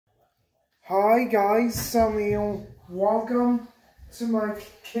Hi guys, welcome to my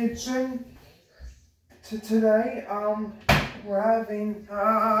kitchen. Today, we're having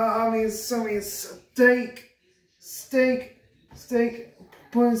steak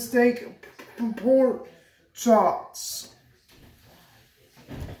pork chops.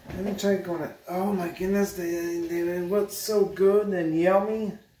 Let me check on it. Oh my goodness, they look so good and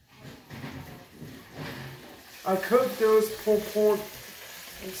yummy. I cooked those pork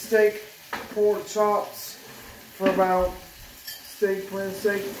chops for about steak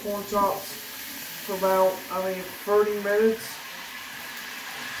pork chops for about 30 minutes.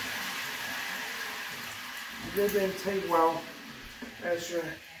 They didn't take well extra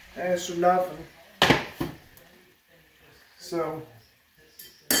nothing. So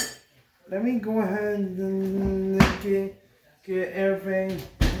let me go ahead and get everything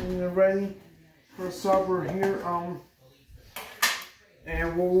ready for supper here.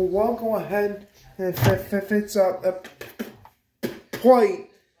 And we'll go ahead and fix up a plate.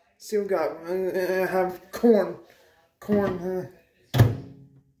 See, we got have corn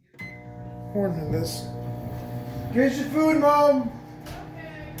in this. Get your food, Mom.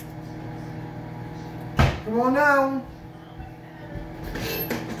 Come on now.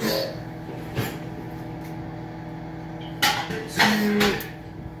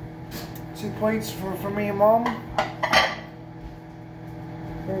 Two plates for me and Mom.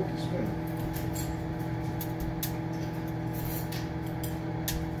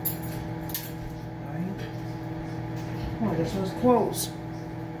 Oh, this one's closed.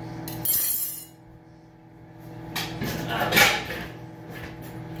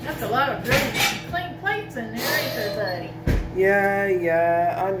 That's a lot of good, clean plates in there, ain't there, buddy?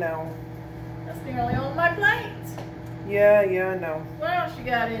 Yeah, I know. That's nearly all my plates. Yeah, I know. What else you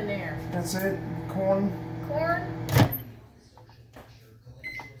got in there? That's it. Corn. Corn?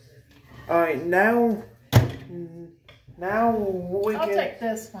 Alright, now we I'll can take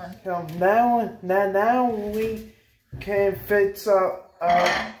this one. now we can fix up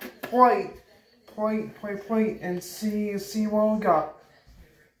a plate and see what we got.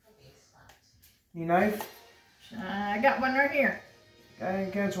 You knife? I got one right here. Okay,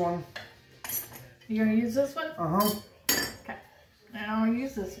 get one. You gonna use this one? Uh-huh. Okay. Now I'll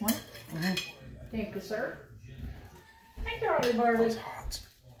use this one. Thank you, sir. Thank you, Harley Barley. It's hot.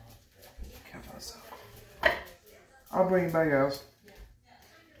 I'll bring it back, guys.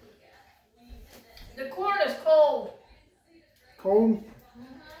 The corn is cold. Cold?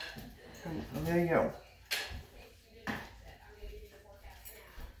 There you go.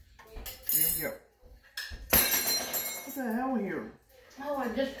 There you go. What the hell here? Oh, I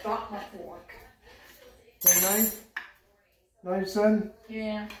just dropped my fork. The knife? Knife, son?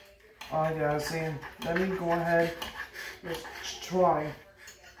 Yeah. Alright, guys, see, let me go ahead. Let's try.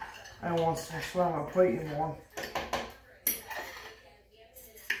 I don't want to slam my plate anymore.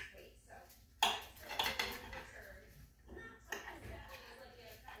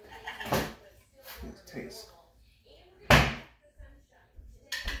 Taste.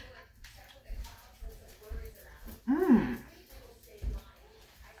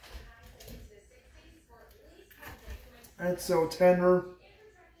 That's so tender.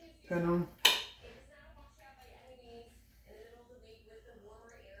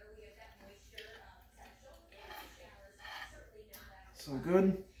 So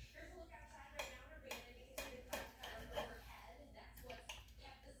good.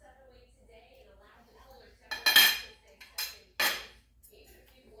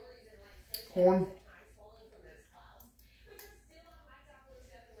 Corn.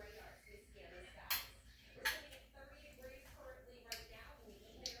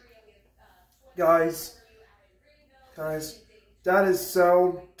 Guys, that is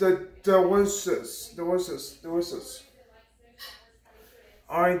so delicious.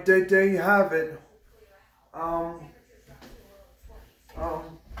 Alright, there you have it.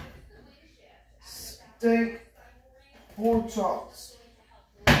 Steak pork chops.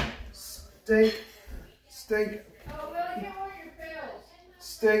 Steak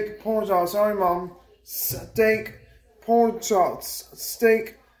pork chops. Sorry, Mom. Steak pork chops.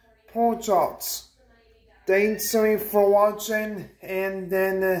 Thanks for watching, and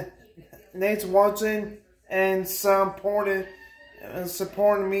then thanks for watching and supporting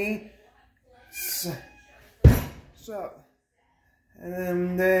me. So,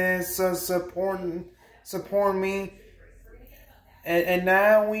 and then support me, and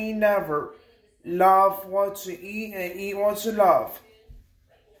now we never love what you eat and eat what you love.